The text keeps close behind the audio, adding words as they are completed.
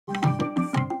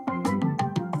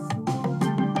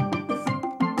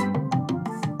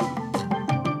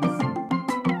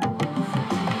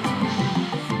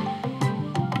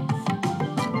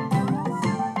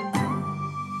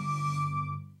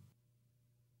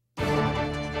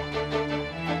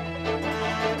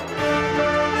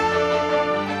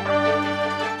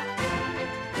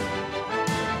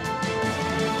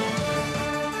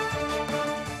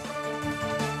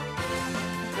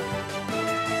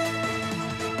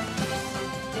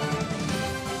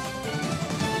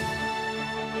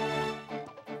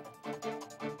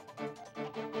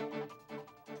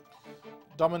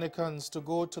Dominicans to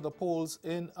go to the polls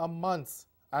in a month.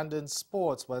 And in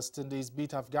sports, West Indies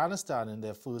beat Afghanistan in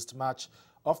their first match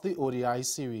of the ODI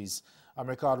series. I'm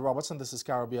Rickard Robertson. This is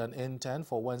Caribbean in 10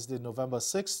 for Wednesday, November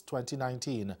 6,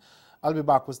 2019. I'll be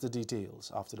back with the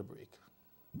details after the break.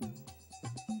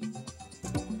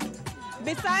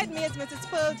 Beside me is Mrs.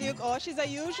 Pearl Duke, or she's a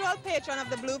usual patron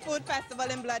of the Blue Food Festival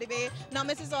in Bloody Bay. Now,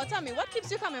 Mrs. Orr, tell me, what keeps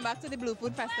you coming back to the Blue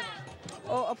Food Festival?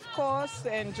 Oh, of course,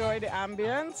 to enjoy the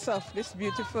ambience of this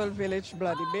beautiful village,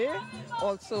 Bloody Bay.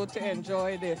 Also to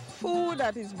enjoy the food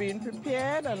that is being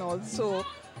prepared and also,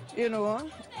 you know,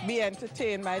 be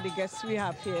entertained by the guests we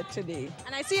have here today.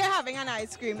 And I see you're having an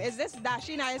ice cream. Is this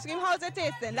dashing ice cream? How's it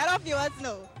tasting? Let our viewers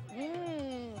know.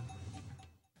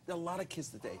 There are a lot of kids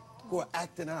today who are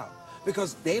acting out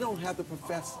because they don't have the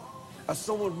professor or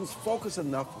someone who's focused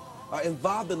enough or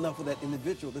involved enough with that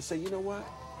individual to say, you know what?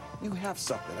 You have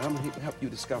something. I'm going to help you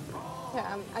discover it.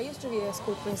 Yeah, I used to be a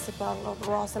school principal of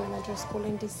Ross Elementary School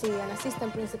in DC and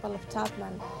assistant principal of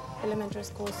Tapman Elementary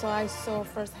School. So I saw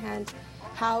firsthand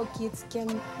how kids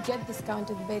can get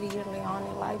discounted very early on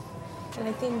in life. And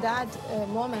I think that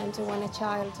moment when a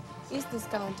child is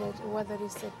discounted, whether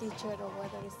it's a teacher or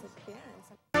whether it's a parent.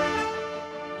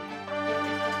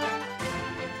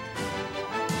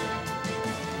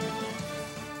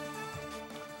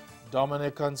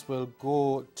 Dominicans will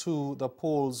go to the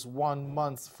polls 1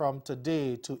 month from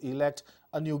today to elect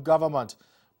a new government.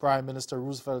 Prime Minister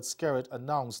Roosevelt Skerrit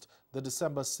announced the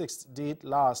December 6th date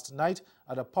last night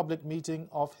at a public meeting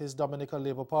of his Dominican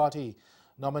Labour Party.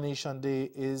 Nomination day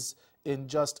is in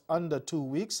just under 2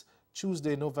 weeks,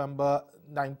 Tuesday, November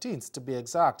 19th to be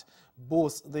exact.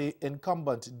 Both the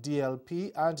incumbent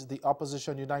DLP and the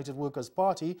opposition United Workers'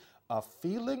 Party are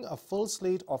fielding a full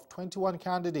slate of 21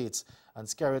 candidates, and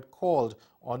Skerrit called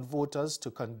on voters to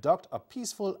conduct a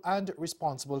peaceful and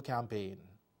responsible campaign.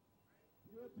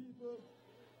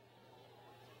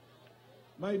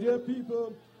 My dear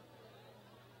people,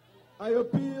 I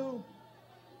appeal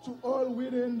to all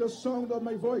within the sound of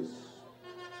my voice.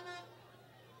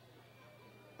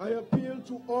 I appeal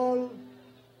to all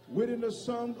within the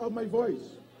sound of my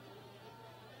voice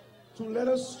to let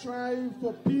us strive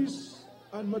for peace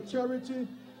and maturity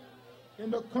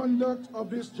in the conduct of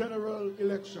this general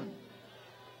election.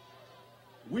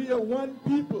 We are one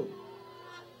people.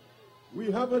 We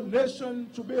have a nation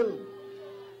to build.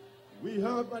 We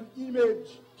have an image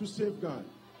to safeguard.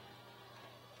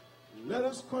 Let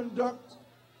us conduct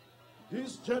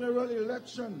this general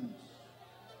elections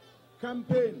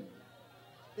campaign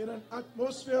in an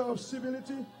atmosphere of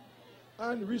civility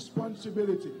and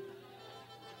responsibility.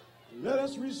 Let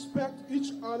us respect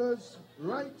each other's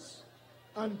rights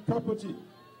and property.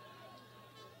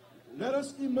 Let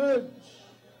us emerge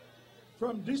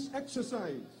from this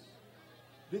exercise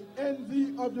the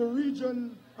envy of the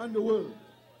region and the world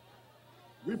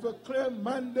with a clear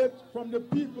mandate from the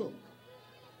people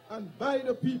and by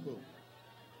the people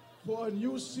for a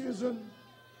new season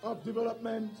of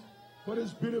development for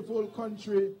this beautiful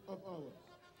country of ours.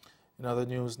 In other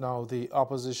news now, the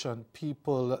opposition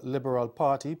People Liberal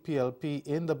Party, PLP,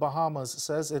 in the Bahamas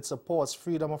says it supports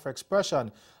freedom of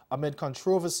expression amid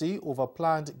controversy over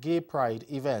planned gay pride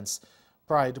events.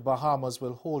 Pride Bahamas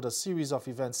will hold a series of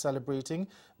events celebrating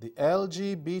the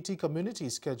LGBT community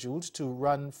scheduled to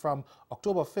run from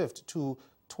October 5th to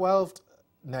 12th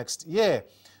next year.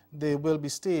 They will be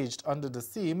staged under the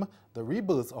theme, The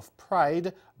Rebirth of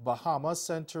Pride Bahamas,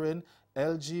 centering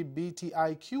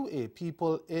LGBTIQA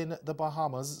people in the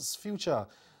Bahamas' future.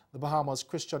 The Bahamas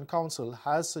Christian Council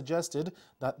has suggested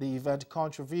that the event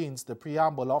contravenes the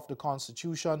preamble of the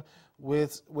Constitution,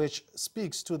 which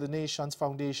speaks to the nation's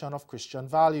foundation of Christian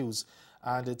values.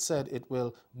 And it said it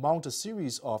will mount a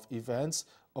series of events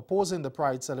opposing the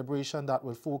Pride celebration that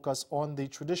will focus on the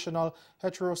traditional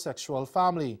heterosexual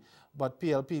family. But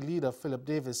PLP leader Philip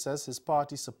Davis says his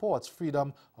party supports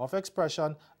freedom of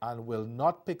expression and will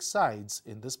not pick sides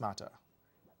in this matter.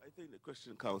 I think the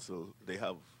Christian Council, they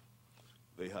have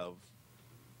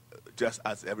just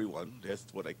as everyone, there's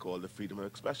what I call the freedom of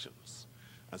expressions.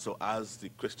 And so as the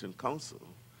Christian Council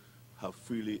have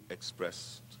freely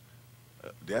expressed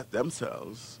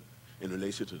themselves in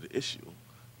relation to the issue,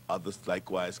 others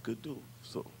likewise could do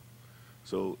so.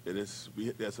 So it is,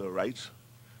 there's a right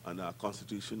and our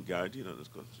Constitution guaranteed on this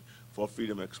country for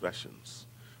freedom of expressions,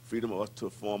 freedom of us to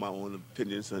form our own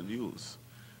opinions and views,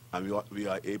 and we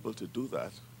are able to do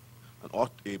that, and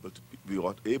we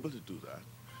ought able to do that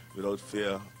without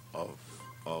fear of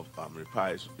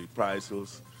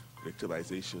reprisals,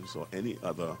 victimizations, or any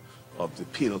other of the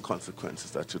penal consequences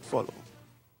that should follow.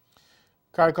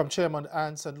 CARICOM Chairman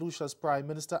and St. Lucia's Prime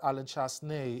Minister Alain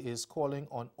Chasney is calling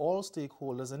on all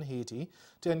stakeholders in Haiti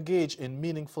to engage in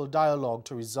meaningful dialogue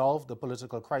to resolve the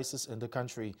political crisis in the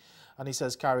country. And he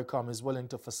says CARICOM is willing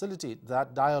to facilitate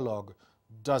that dialogue.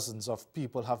 Dozens of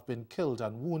people have been killed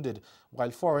and wounded,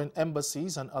 while foreign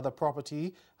embassies and other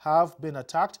property have been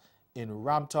attacked in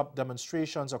ramped-up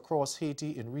demonstrations across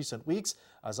Haiti in recent weeks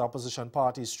as opposition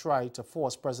parties try to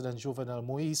force President Jovenel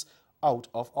Moïse out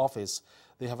of office.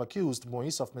 They have accused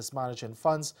Moïse of mismanaging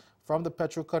funds from the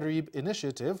Petro-Carib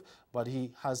initiative, but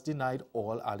he has denied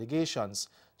all allegations.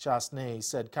 Chasney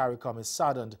said CARICOM is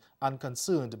saddened and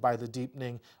concerned by the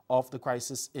deepening of the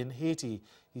crisis in Haiti.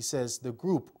 He says the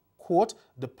group, quote,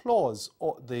 deplores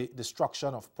the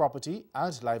destruction of property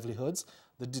and livelihoods,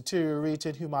 the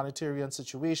deteriorated humanitarian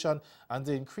situation, and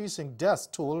the increasing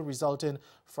death toll resulting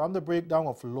from the breakdown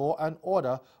of law and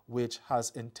order, which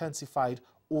has intensified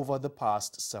over the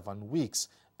past 7 weeks,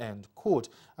 end quote.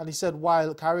 And he said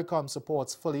while CARICOM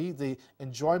supports fully the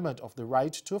enjoyment of the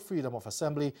right to freedom of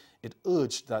assembly, it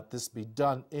urged that this be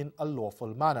done in a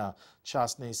lawful manner.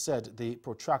 Chasney said the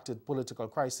protracted political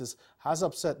crisis has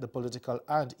upset the political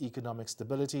and economic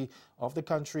stability of the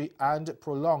country and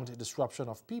prolonged disruption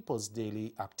of people's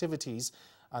daily activities,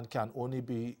 and can only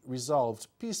be resolved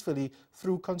peacefully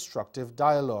through constructive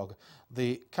dialogue.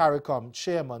 The CARICOM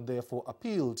chairman therefore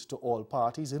appealed to all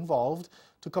parties involved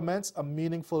to commence a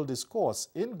meaningful discourse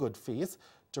in good faith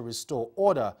to restore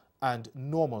order and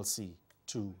normalcy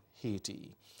to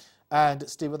Haiti. And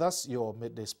stay with us, your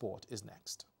Midday Sport is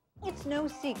next. It's no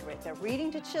secret that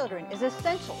reading to children is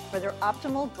essential for their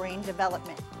optimal brain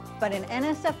development. But an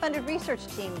NSF-funded research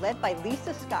team led by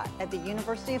Lisa Scott at the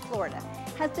University of Florida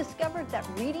has discovered that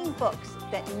reading books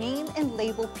that name and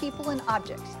label people and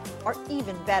objects are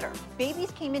even better.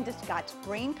 Babies came into Scott's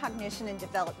Brain Cognition and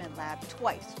Development Lab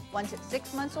twice, once at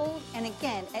 6 months old and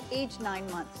again at age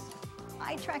 9 months.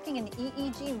 Eye tracking and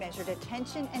EEG measured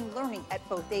attention and learning at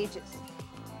both ages.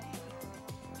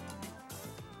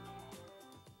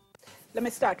 Let me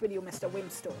start with you, Mr.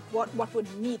 Wimstow. What would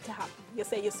need to happen? You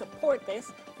say you support this.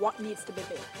 What needs to be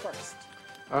built first?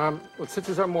 Well,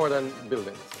 cities are more than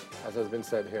buildings, as has been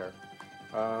said here.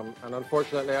 And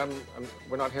unfortunately,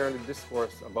 we're not hearing the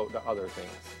discourse about the other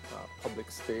things.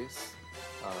 Public space,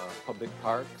 public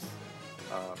parks,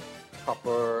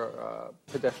 proper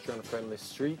pedestrian-friendly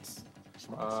streets,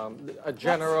 a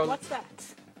general... What's that?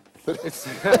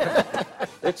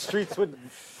 It's streets with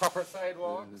proper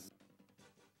sidewalks.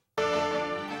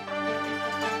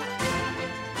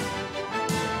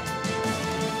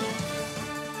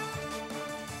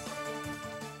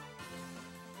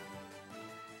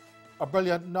 A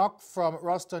brilliant knock from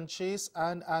Ruston Chase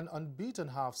and an unbeaten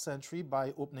half-century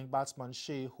by opening batsman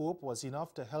Shea Hope was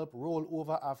enough to help roll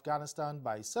over Afghanistan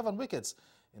by 7 wickets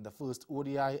in the first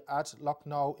ODI at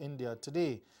Lucknow, India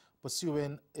today.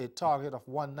 Pursuing a target of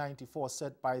 194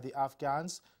 set by the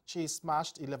Afghans, Chase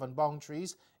smashed 11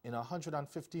 boundaries in a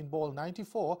 115-ball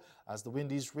 94 as the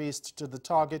Windies raced to the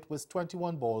target with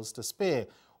 21 balls to spare.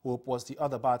 Hope was the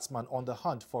other batsman on the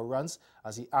hunt for runs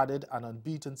as he added an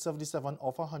unbeaten 77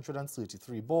 of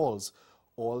 133 balls.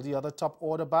 All the other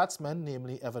top-order batsmen,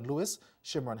 namely Evan Lewis,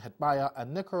 Shimron Hetmyer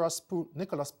and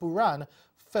Nicholas Puran,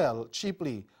 fell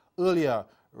cheaply. Earlier,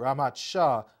 Ramat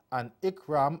Shah and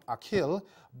Ikram Akil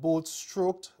both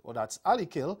stroked, or that's Ali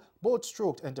Kil, both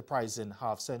stroked enterprising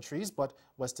half-centuries, but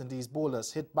West Indies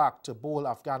bowlers hit back to bowl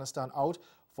Afghanistan out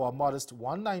for a modest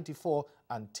 194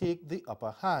 and take the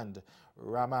upper hand.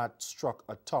 Ramat struck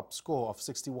a top score of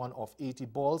 61 of 80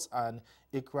 balls and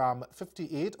Ikram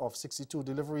 58 of 62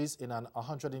 deliveries in an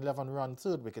 111-run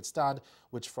third-wicket stand,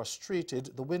 which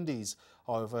frustrated the Windies.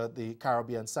 However, the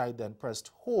Caribbean side then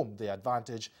pressed home the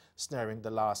advantage, snaring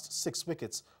the last 6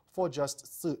 wickets for just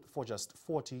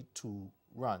 42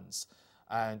 runs.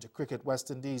 And Cricket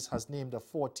West Indies has named a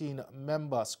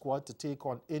 14-member squad to take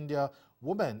on India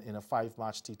women in a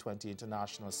 5-match T20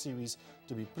 International Series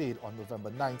to be played on November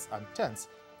 9th and 10th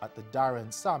at the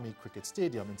Darren Sami Cricket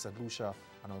Stadium in St. Lucia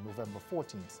and on November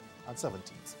 14th and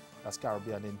 17th. That's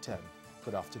Caribbean in 10.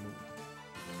 Good afternoon.